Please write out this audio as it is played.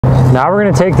Now we're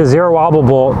going to take the ZeroWobble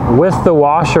bolt with the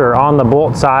washer on the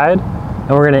bolt side, and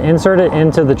we're going to insert it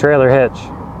into the trailer hitch.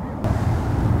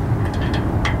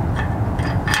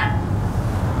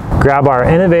 Grab our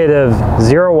innovative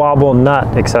ZeroWobble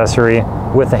nut accessory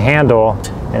with a handle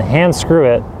and hand screw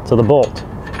it to the bolt.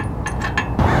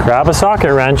 Grab a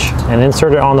socket wrench and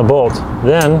insert it on the bolt.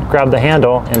 Then grab the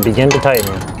handle and begin to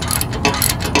tighten.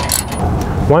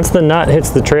 Once the nut hits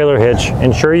the trailer hitch,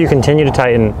 ensure you continue to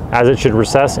tighten as it should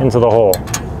recess into the hole.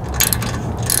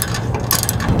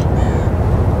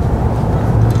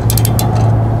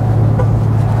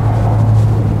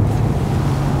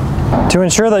 To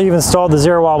ensure that you've installed the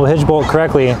ZeroWobble hitch bolt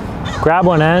correctly, grab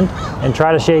one end and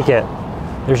try to shake it.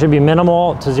 There should be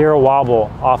minimal to zero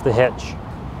wobble off the hitch.